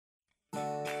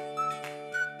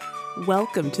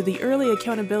Welcome to the Early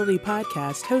Accountability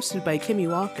Podcast hosted by Kimmy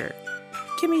Walker.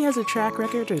 Kimmy has a track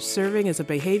record of serving as a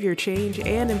behavior change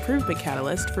and improvement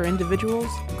catalyst for individuals,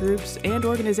 groups, and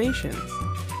organizations.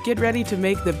 Get ready to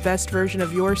make the best version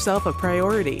of yourself a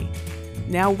priority.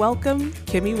 Now welcome,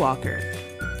 Kimmy Walker.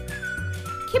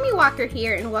 Kimmy Walker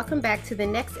here, and welcome back to the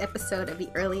next episode of the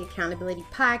Early Accountability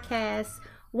Podcast.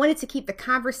 Wanted to keep the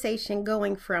conversation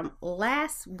going from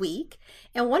last week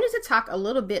and wanted to talk a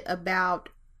little bit about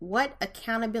what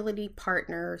accountability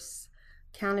partners,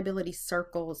 accountability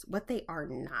circles, what they are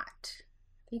not.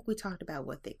 I think we talked about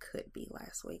what they could be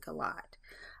last week a lot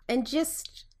and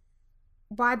just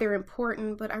why they're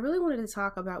important, but I really wanted to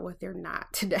talk about what they're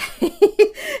not today.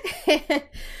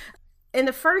 And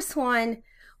the first one,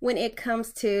 when it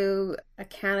comes to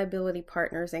accountability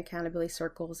partners and accountability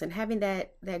circles and having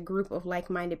that group of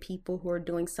like-minded people who are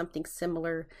doing something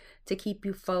similar to keep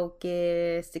you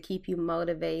focused, to keep you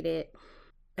motivated.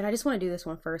 And I just want to do this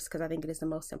one first because I think it is the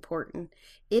most important.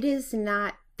 It is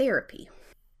not therapy.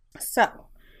 So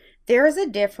there is a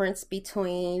difference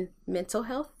between mental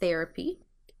health therapy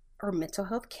or mental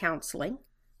health counseling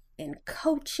and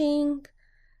coaching,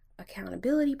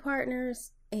 accountability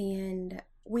partners, and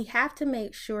we have to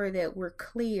make sure that we're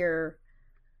clear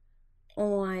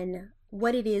on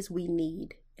what it is we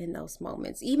need in those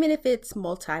moments, even if it's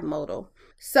multimodal.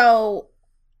 So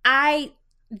I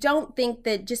don't think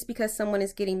that just because someone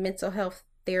is getting mental health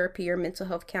therapy or mental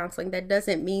health counseling, that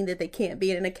doesn't mean that they can't be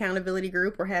in an accountability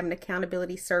group or have an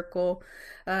accountability circle,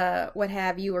 what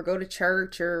have you, or go to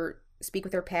church or speak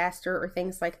with their pastor or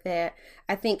things like that.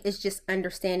 I think it's just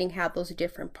understanding how those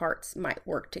different parts might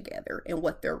work together and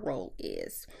what their role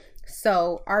is.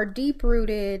 So our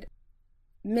deep-rooted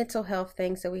mental health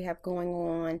things that we have going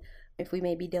on, if we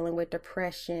may be dealing with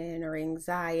depression or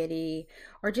anxiety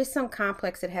or just some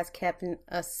complex that has kept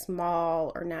us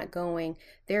small or not going,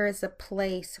 there is a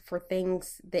place for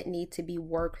things that need to be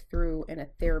worked through in a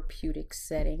therapeutic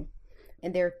setting.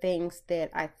 And there are things that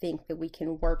I think that we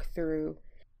can work through,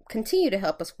 continue to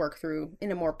help us work through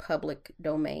in a more public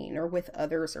domain or with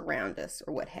others around us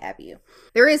or what have you.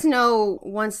 There is no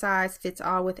one size fits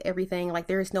all with everything. Like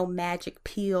there is no magic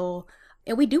pill.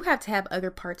 And we do have to have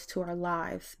other parts to our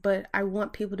lives, but I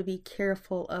want people to be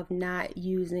careful of not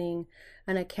using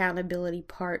an accountability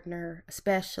partner,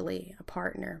 especially a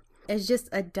partner, as just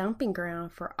a dumping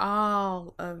ground for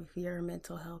all of your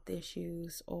mental health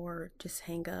issues or just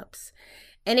hang-ups.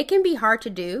 And it can be hard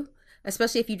to do,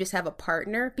 especially if you just have a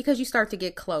partner, because you start to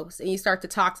get close and you start to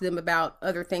talk to them about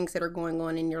other things that are going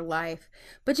on in your life.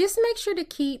 But just make sure to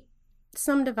keep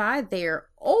some divide there.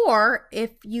 Or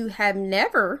if you have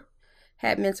never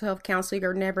had mental health counseling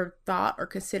or never thought or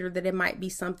considered that it might be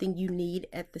something you need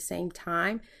at the same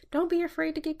time, don't be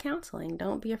afraid to get counseling.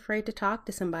 Don't be afraid to talk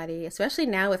to somebody, especially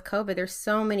now with COVID. There's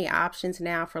so many options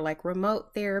now for like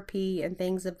remote therapy and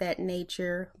things of that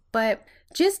nature. But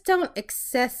just don't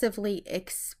excessively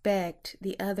expect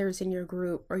the others in your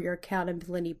group or your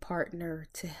accountability partner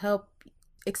to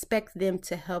expect them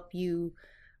to help you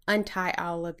untie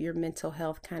all of your mental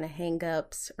health kind of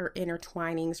hang-ups or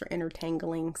intertwinings or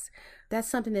intertanglings. That's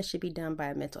something that should be done by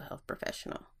a mental health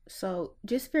professional. So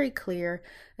just very clear,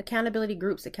 accountability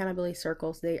groups, accountability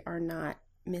circles, they are not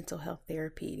mental health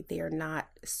therapy. They are not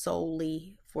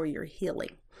solely for your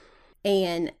healing.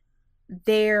 And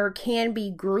there can be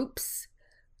groups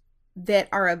that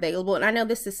are available. And I know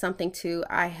this is something too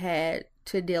I had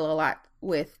to deal a lot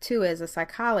with too as a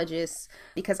psychologist,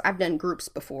 because I've done groups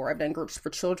before. I've done groups for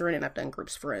children and I've done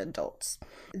groups for adults.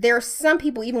 There are some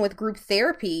people, even with group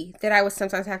therapy, that I would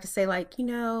sometimes have to say like,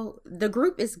 the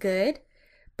group is good,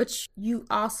 but you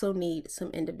also need some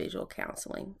individual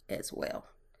counseling as well.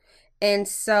 And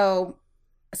so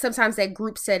sometimes that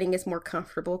group setting is more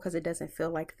comfortable because it doesn't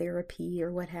feel like therapy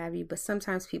or what have you, but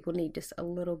sometimes people need just a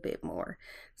little bit more.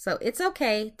 So it's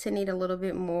okay to need a little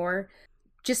bit more.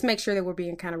 Just make sure that we're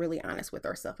being kind of really honest with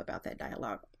ourselves about that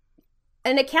dialogue.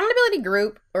 An accountability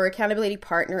group or accountability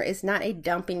partner is not a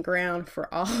dumping ground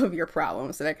for all of your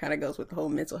problems. So that kind of goes with the whole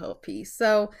mental health piece.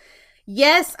 So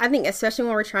yes, I think especially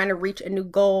when we're trying to reach a new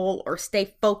goal or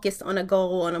stay focused on a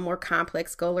goal, on a more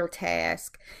complex goal or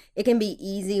task, it can be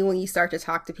easy when you start to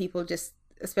talk to people, just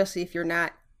especially if you're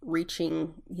not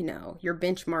reaching, your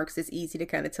benchmarks. It's easy to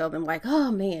kind of tell them like,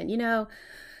 oh man,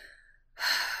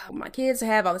 my kids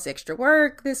have all this extra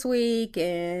work this week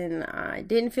and I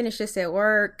didn't finish this at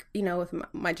work, with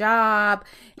my job,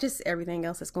 just everything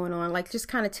else that's going on, like just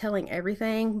kind of telling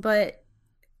everything. But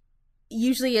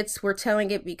usually we're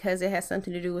telling it because it has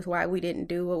something to do with why we didn't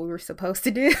do what we were supposed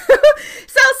to do. So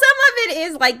some of it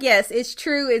is like, yes, it's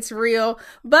true, it's real,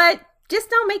 but just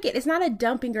don't make it's not a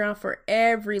dumping ground for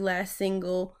every last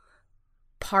single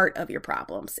part of your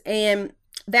problems. And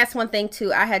that's one thing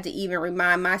too I had to even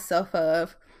remind myself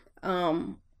of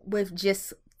with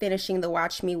just finishing the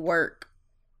Watch Me Work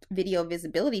video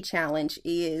visibility challenge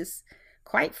is,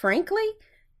 quite frankly,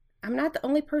 I'm not the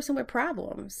only person with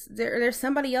problems. There's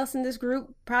somebody else in this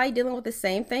group probably dealing with the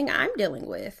same thing I'm dealing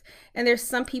with. And there's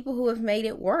some people who have made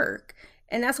it work.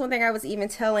 And that's one thing I was even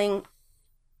telling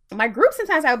my group.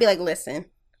 Sometimes I would be like, listen,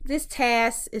 this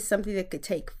task is something that could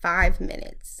take 5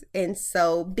 minutes. And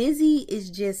so busy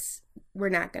is just, we're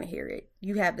not going to hear it.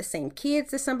 You have the same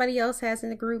kids that somebody else has in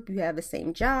the group. You have the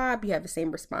same job. You have the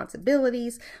same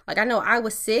responsibilities. Like, I know I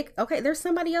was sick. Okay, there's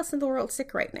somebody else in the world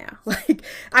sick right now. Like,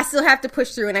 I still have to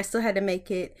push through and I still had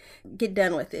to get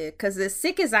done with it. Because as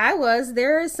sick as I was,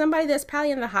 there is somebody that's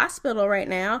probably in the hospital right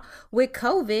now with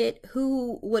COVID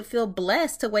who would feel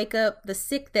blessed to wake up the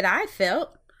sick that I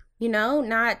felt,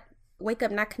 not wake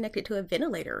up not connected to a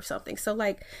ventilator or something. So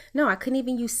like, no, I couldn't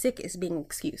even use sick as being an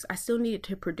excuse. I still needed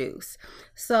to produce.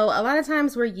 So a lot of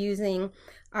times we're using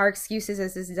our excuses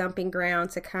as this dumping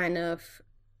ground to kind of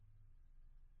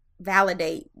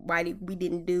validate why we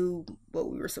didn't do what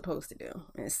we were supposed to do.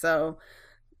 And so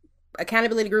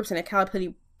accountability groups and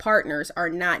accountability partners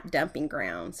are not dumping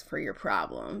grounds for your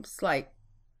problems. Like,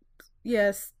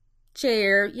 yes,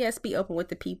 share, yes, be open with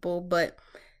the people, but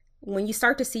when you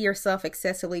start to see yourself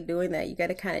excessively doing that, you got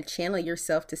to kind of channel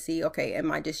yourself to see, okay,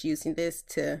 am I just using this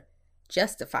to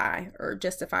justify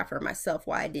for myself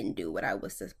why I didn't do what I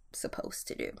was supposed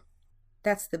to do?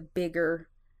 That's the bigger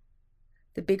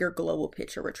global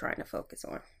picture we're trying to focus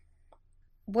on.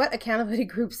 What accountability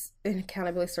groups and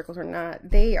accountability circles are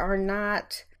not, they are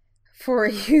not for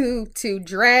you to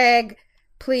drag,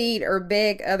 plead, or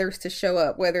beg others to show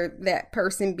up, whether that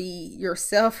person be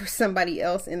yourself or somebody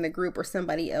else in the group or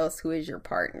somebody else who is your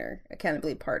partner,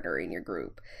 accountability partner in your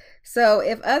group. So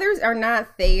if others are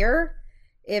not there,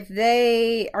 if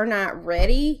they are not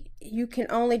ready, you can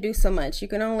only do so much. You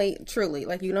can only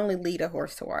lead a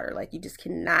horse to water. Like, you just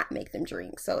cannot make them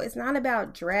drink. So it's not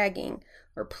about dragging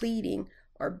or pleading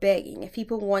or begging. If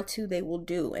people want to, they will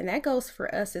do. And that goes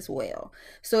for us as well.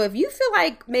 So if you feel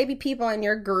like maybe people in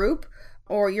your group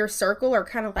or your circle are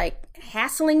kind of like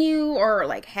hassling you or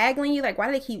like haggling you, like, why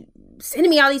do they keep sending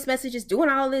me all these messages, doing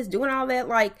all this, doing all that?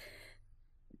 Like,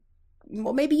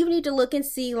 well, maybe you need to look and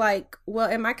see, like, well,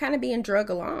 am I kind of being drug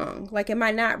along? Like, am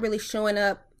I not really showing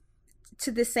up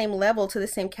to the same level, to the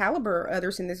same caliber of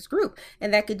others in this group?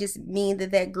 And that could just mean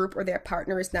that group or that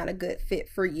partner is not a good fit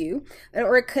for you.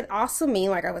 Or it could also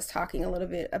mean, like I was talking a little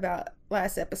bit about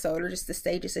last episode, or just the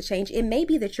stages of change, it may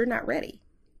be that you're not ready.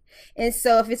 And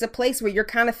so if it's a place where you're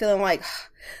kind of feeling like,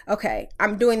 okay,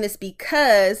 I'm doing this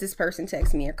because this person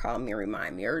texts me or called me or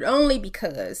remind me, or only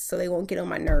because, so they won't get on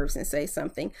my nerves and say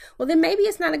something, well, then maybe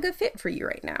it's not a good fit for you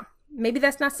right now. Maybe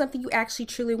that's not something you actually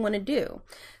truly want to do.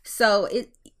 So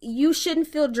you shouldn't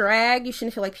feel dragged. You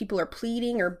shouldn't feel like people are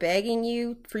pleading or begging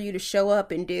you for you to show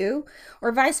up and do,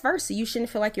 or vice versa. You shouldn't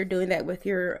feel like you're doing that with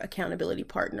your accountability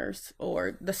partners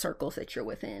or the circles that you're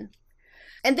within.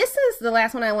 And this is the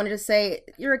last one I wanted to say.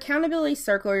 Your accountability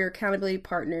circle or your accountability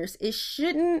partners, it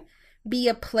shouldn't be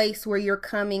a place where you're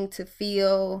coming to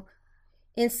feel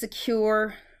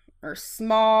insecure or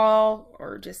small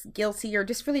or just guilty or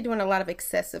just really doing a lot of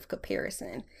excessive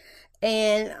comparison.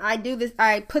 And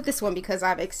I put this one because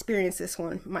I've experienced this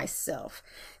one myself.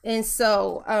 And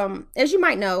so, as you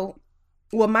might know,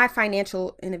 well, my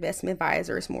financial and investment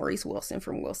advisor is Maurice Wilson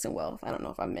from Wilson Wealth. I don't know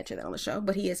if I mentioned that on the show,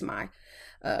 but he is my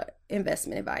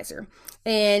investment advisor.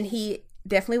 And he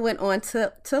definitely went on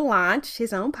to launch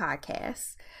his own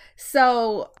podcast.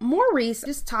 So Maurice,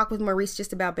 just talk with Maurice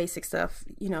just about basic stuff,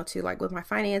 to like with my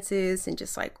finances and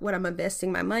just like what I'm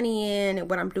investing my money in and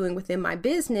what I'm doing within my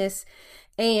business.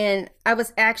 And I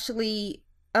was actually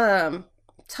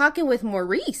talking with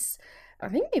Maurice, I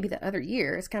think maybe the other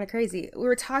year. It's kind of crazy. We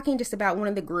were talking just about one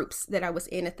of the groups that I was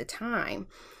in at the time.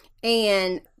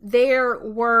 And there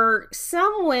were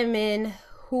some women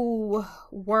who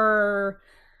were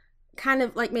kind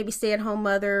of like maybe stay-at-home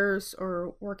mothers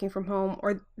or working from home,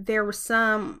 or there were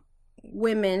some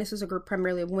women, this was a group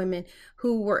primarily of women,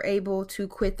 who were able to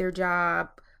quit their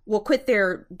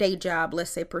day job,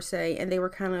 let's say per se, and they were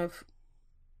kind of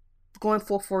going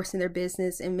full force in their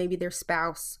business, and maybe their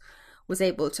spouse was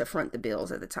able to front the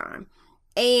bills at the time.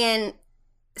 And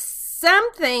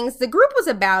some things, the group was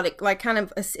about it, like kind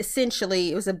of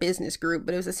essentially, it was a business group,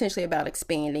 but it was essentially about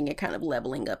expanding and kind of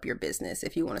leveling up your business,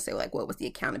 if you want to say, like, what was the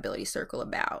accountability circle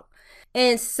about?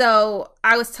 And so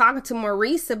I was talking to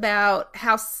Maurice about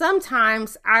how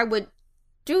sometimes I would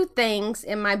do things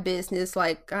in my business,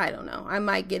 like, I don't know, I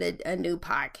might get a new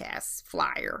podcast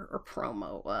flyer or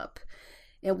promo up.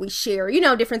 and we share,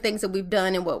 different things that we've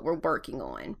done and what we're working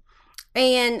on.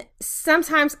 And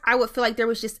sometimes I would feel like there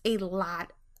was just a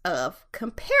lot of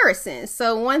comparison.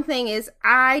 So one thing is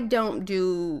I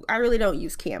really don't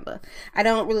use Canva. I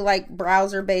don't really like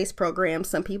browser-based programs.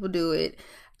 Some people do it.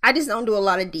 I just don't do a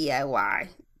lot of DIY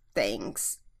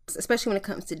things, especially when it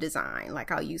comes to design.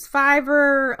 Like I'll use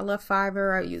Fiverr. I love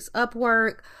Fiverr. I use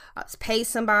Upwork. I'll pay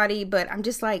somebody, but I'm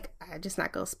just not going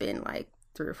to spend like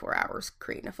 3 or 4 hours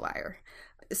creating a flyer.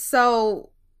 So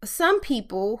some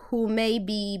people who may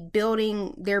be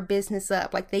building their business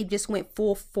up, like they just went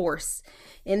full force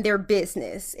in their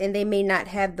business and they may not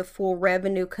have the full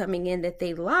revenue coming in that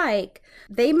they like,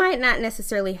 they might not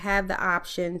necessarily have the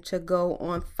option to go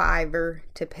on Fiverr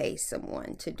to pay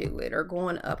someone to do it, or go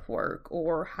on Upwork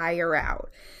or hire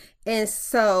out. And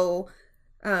so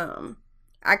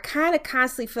I kind of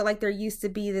constantly feel like there used to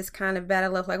be this kind of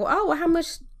battle of like, well, how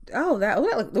much?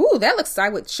 That looks, I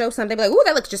would show something, be like,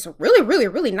 that looks just really, really,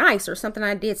 really nice, or something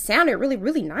I did sounded really,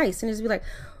 really nice. And just be like,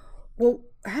 well,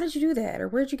 how did you do that? Or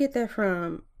where'd you get that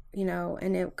from?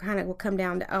 And it kind of will come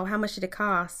down to, how much did it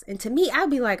cost? And to me, I'd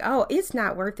be like, it's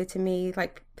not worth it to me.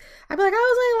 Like, I'd be like,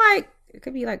 I was like, it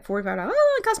could be like $45.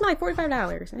 Oh, it cost me like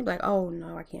 $45. And they'd be like, oh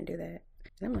no, I can't do that.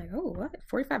 And I'm like, oh, what?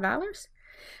 $45?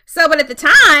 So, but at the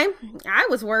time I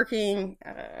was working,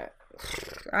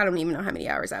 I don't even know how many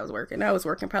hours I was working. I was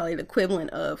working probably the equivalent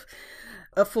of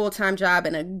a full-time job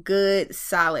and a good,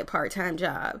 solid part-time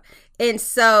job. And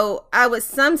so I would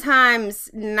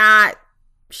sometimes not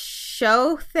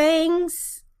show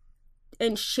things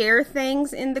and share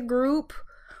things in the group,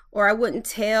 or I wouldn't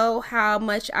tell how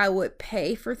much I would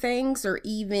pay for things, or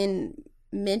even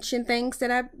mention things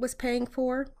that I was paying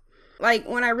for. Like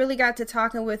when I really got to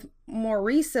talking with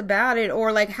Maurice about it,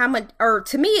 or like how much, or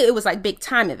to me, it was like big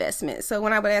time investment. So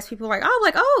when I would ask people like,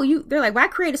 they're like, well, I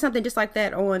created something just like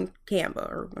that on Canva,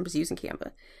 or I'm just using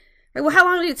Canva. Like, well, how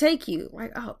long did it take you?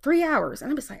 Like, 3 hours.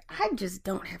 And I'm just like, I just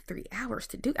don't have 3 hours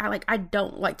to do.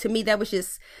 To me, that was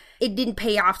just, it didn't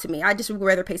pay off to me. I just would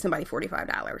rather pay somebody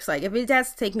 $45. Like if it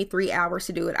has to take me 3 hours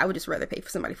to do it, I would just rather pay for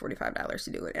somebody $45 to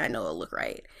do it. And I know it'll look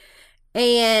right.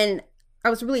 And I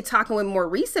was really talking with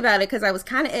Maurice about it because I was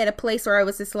kind of at a place where I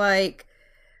was just like,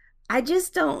 I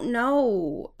just don't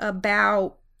know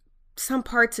about some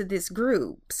parts of this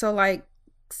group. So like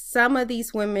some of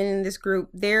these women in this group,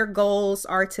 their goals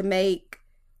are to make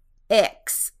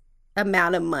X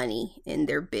amount of money in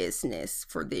their business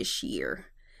for this year.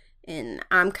 And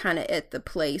I'm kind of at the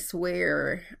place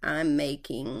where I'm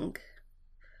making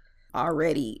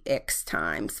already X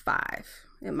times 5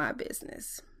 in my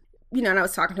business. And I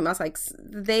was talking to them, I was like,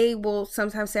 they will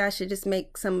sometimes say I should just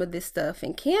make some of this stuff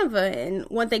in Canva. And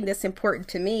one thing that's important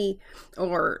to me,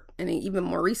 and even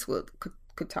Maurice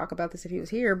could talk about this if he was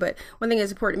here, but one thing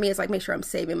that's important to me is like, make sure I'm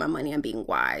saving my money. I'm being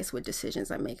wise with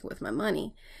decisions I'm making with my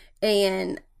money.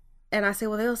 And I say,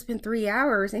 well, they'll spend 3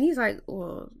 hours. And he's like,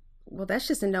 well, that's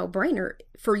just a no-brainer.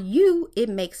 For you, it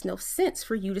makes no sense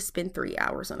for you to spend 3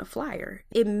 hours on a flyer.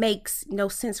 It makes no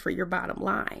sense for your bottom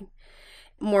line.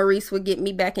 Maurice would get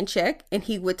me back in check, and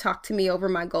he would talk to me over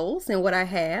my goals and what I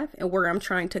have and where I'm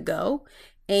trying to go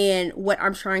and what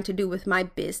I'm trying to do with my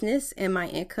business and my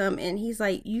income. And he's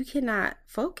like, you cannot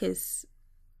focus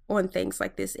on things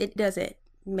like this. It doesn't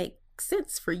make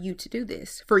sense for you to do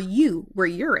this, for you where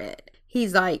you're at.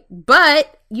 He's like,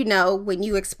 but when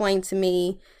you explain to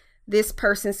me this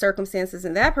person's circumstances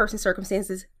and that person's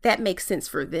circumstances, that makes sense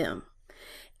for them.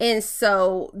 And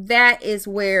so that is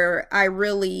where I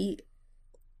really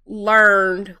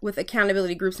learned with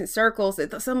accountability groups and circles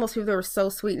that some of those people were so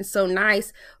sweet and so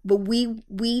nice, but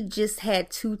we just had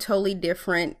 2 totally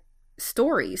different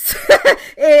stories.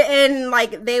 and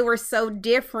like they were so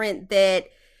different that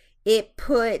it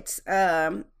put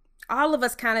all of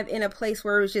us kind of in a place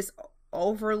where it was just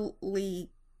overly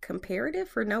comparative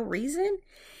for no reason.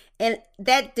 And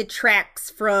that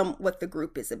detracts from what the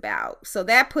group is about. So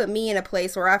that put me in a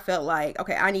place where I felt like,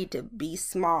 okay, I need to be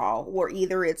small, or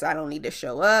either it's I don't need to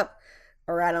show up,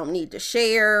 or I don't need to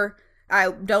share.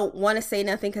 I don't want to say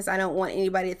nothing because I don't want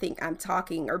anybody to think I'm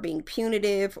talking or being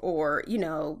punitive, or,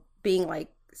 being like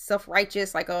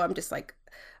self-righteous, like, I'm just like,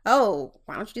 why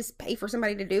don't you just pay for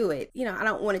somebody to do it? I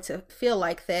don't want it to feel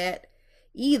like that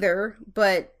either.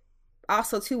 But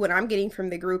also too, what I'm getting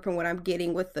from the group and what I'm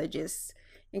getting with the just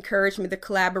encouragement, the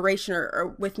collaboration,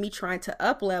 or with me trying to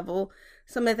up level,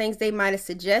 some of the things they might have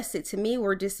suggested to me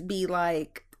were just be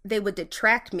like, they would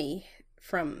detract me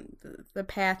from the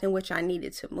path in which I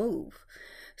needed to move.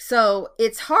 So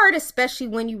it's hard, especially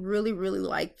when you really, really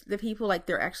like the people, like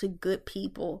they're actually good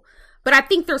people. But I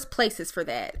think there's places for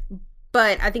that.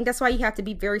 But I think that's why you have to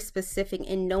be very specific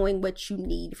in knowing what you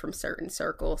need from certain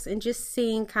circles and just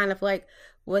seeing kind of like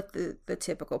what the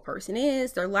typical person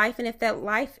is, their life, and if that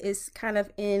life is kind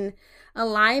of in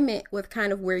alignment with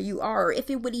kind of where you are, or if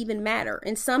it would even matter.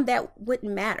 And some that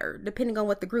wouldn't matter depending on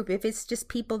what the group, if it's just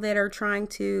people that are trying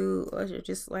to,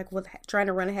 just like with trying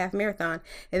to run a half marathon,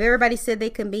 if everybody said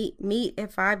they can meet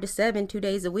at 5 to 7 2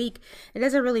 days a week, it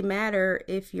doesn't really matter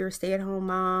if you're a stay-at-home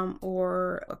mom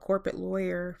or a corporate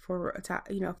lawyer for a top,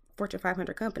 Fortune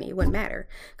 500 company. It wouldn't matter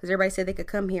because everybody said they could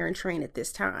come here and train at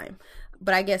this time.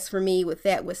 But I guess for me, with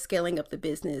scaling up the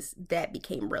business, that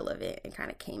became relevant and kind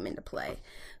of came into play.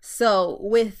 So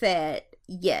with that,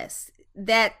 yes,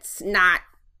 that's not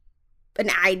an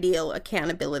ideal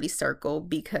accountability circle,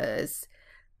 because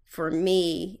for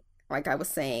me, like I was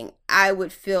saying, I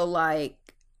would feel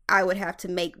like I would have to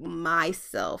make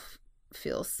myself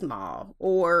feel small,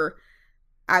 or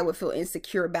I would feel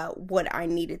insecure about what I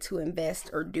needed to invest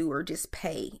or do or just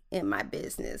pay in my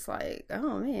business. Like,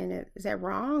 oh man, is that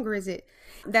wrong? Or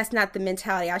that's not the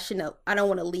mentality. I don't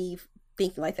want to leave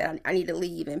thinking like that. I need to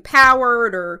leave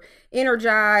empowered or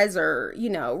energized or,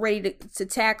 ready to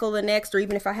tackle the next, or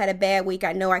even if I had a bad week,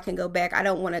 I know I can go back. I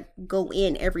don't want to go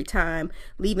in every time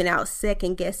leaving out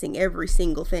second guessing every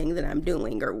single thing that I'm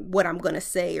doing or what I'm going to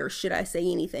say, or should I say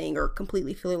anything, or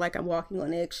completely feeling like I'm walking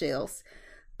on eggshells.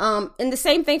 And the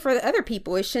same thing for the other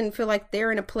people. It shouldn't feel like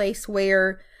they're in a place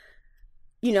where,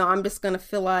 I'm just going to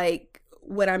feel like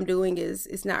what I'm doing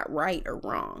is not right or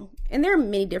wrong. And there are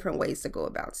many different ways to go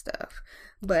about stuff.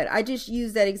 But I just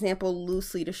use that example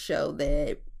loosely to show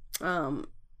that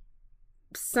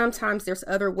sometimes there's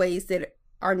other ways that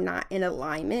are not in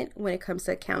alignment when it comes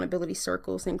to accountability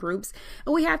circles and groups.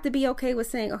 And we have to be okay with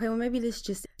saying, okay, well, maybe this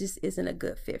just isn't a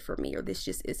good fit for me, or this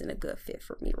just isn't a good fit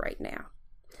for me right now.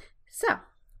 So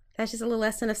that's just a little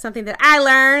lesson of something that I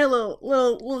learned, a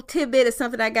little tidbit of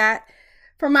something I got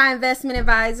from my investment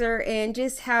advisor, and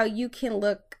just how you can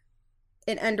look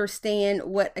and understand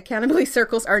what accountability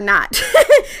circles are not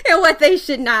and what they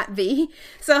should not be.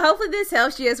 So hopefully this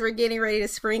helps you as we're getting ready to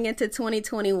spring into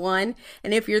 2021.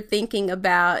 And if you're thinking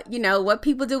about, what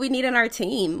people do we need on our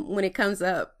team when it comes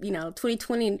up,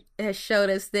 2020 has showed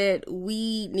us that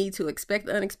we need to expect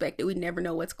the unexpected. We never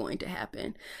know what's going to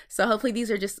happen. So hopefully these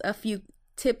are just a few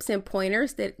tips and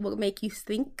pointers that will make you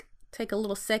think, take a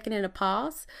little second and a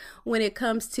pause when it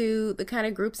comes to the kind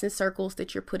of groups and circles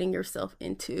that you're putting yourself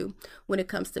into when it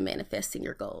comes to manifesting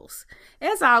your goals.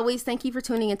 As always, thank you for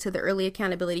tuning into the Early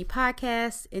Accountability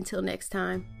Podcast. Until next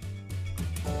time.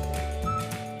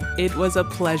 It was a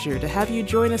pleasure to have you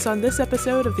join us on this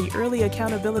episode of the Early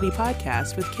Accountability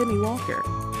Podcast with Kimmy Walker.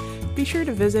 Be sure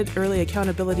to visit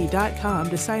earlyaccountability.com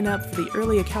to sign up for the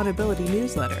Early Accountability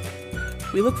newsletter.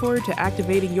 We look forward to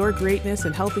activating your greatness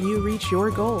and helping you reach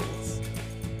your goals.